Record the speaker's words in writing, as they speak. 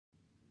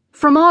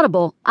From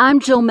Audible, I'm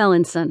Jill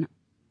Mellinson.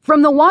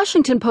 From the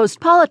Washington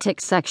Post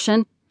Politics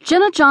section,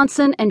 Jenna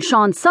Johnson and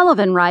Sean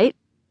Sullivan write,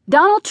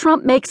 Donald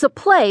Trump makes a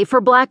play for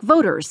black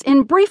voters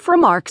in brief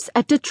remarks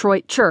at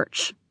Detroit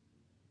church.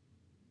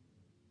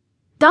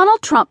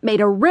 Donald Trump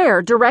made a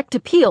rare direct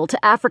appeal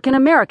to African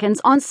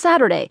Americans on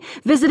Saturday,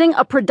 visiting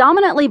a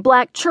predominantly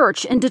black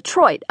church in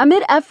Detroit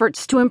amid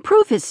efforts to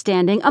improve his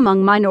standing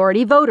among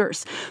minority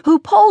voters, who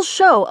polls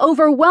show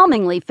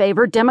overwhelmingly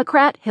favor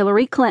Democrat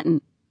Hillary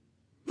Clinton.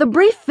 The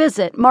brief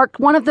visit marked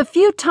one of the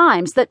few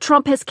times that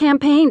Trump has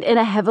campaigned in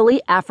a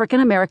heavily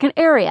African-American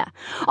area.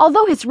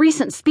 Although his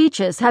recent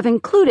speeches have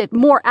included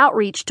more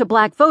outreach to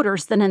black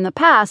voters than in the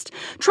past,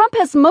 Trump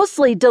has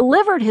mostly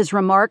delivered his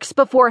remarks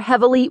before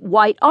heavily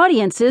white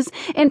audiences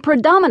in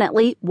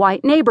predominantly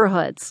white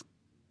neighborhoods.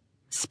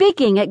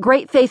 Speaking at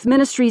Great Faith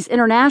Ministries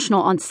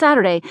International on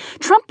Saturday,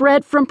 Trump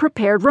read from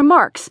prepared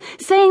remarks,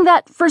 saying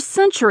that for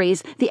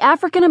centuries, the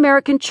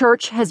African-American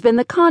church has been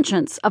the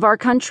conscience of our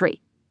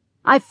country.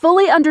 I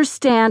fully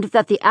understand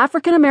that the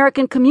African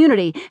American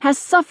community has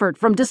suffered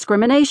from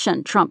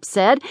discrimination, Trump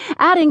said,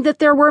 adding that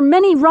there were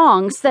many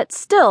wrongs that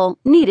still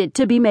needed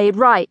to be made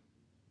right.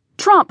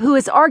 Trump, who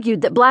has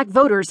argued that black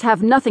voters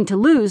have nothing to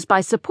lose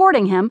by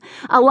supporting him,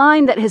 a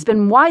line that has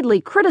been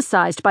widely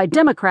criticized by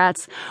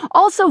Democrats,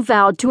 also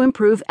vowed to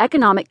improve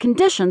economic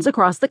conditions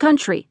across the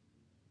country.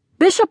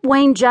 Bishop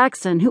Wayne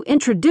Jackson, who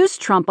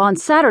introduced Trump on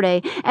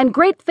Saturday, and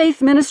Great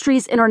Faith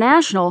Ministries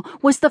International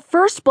was the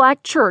first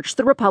black church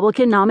the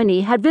Republican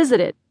nominee had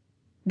visited.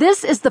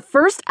 This is the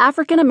first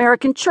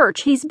African-American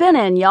church he's been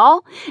in,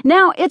 y'all.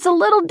 Now, it's a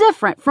little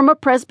different from a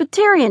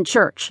Presbyterian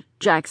church,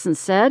 Jackson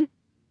said.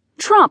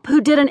 Trump,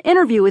 who did an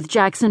interview with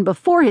Jackson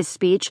before his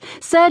speech,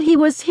 said he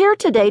was here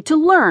today to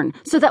learn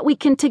so that we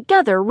can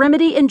together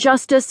remedy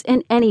injustice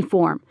in any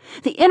form.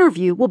 The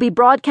interview will be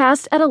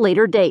broadcast at a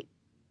later date.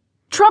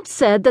 Trump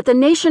said that the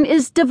nation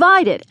is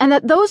divided and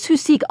that those who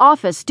seek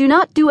office do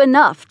not do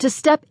enough to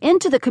step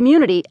into the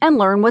community and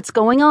learn what's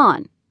going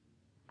on.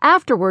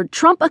 Afterward,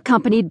 Trump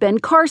accompanied Ben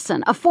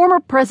Carson, a former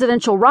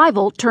presidential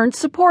rival turned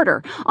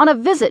supporter, on a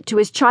visit to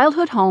his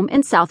childhood home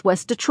in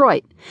southwest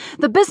Detroit.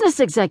 The business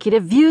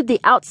executive viewed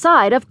the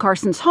outside of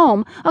Carson's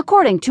home,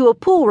 according to a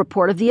pool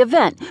report of the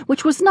event,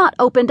 which was not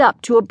opened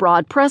up to a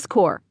broad press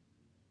corps.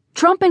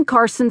 Trump and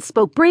Carson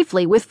spoke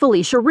briefly with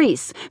Felicia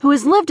Reese, who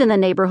has lived in the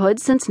neighborhood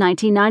since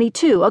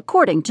 1992,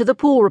 according to the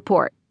pool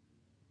report.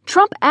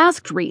 Trump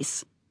asked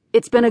Reese,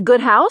 "It's been a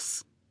good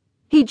house?"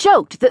 He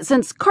joked that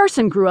since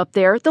Carson grew up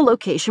there, the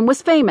location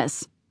was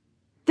famous.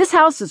 "This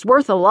house is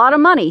worth a lot of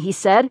money," he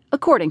said,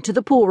 according to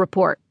the pool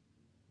report.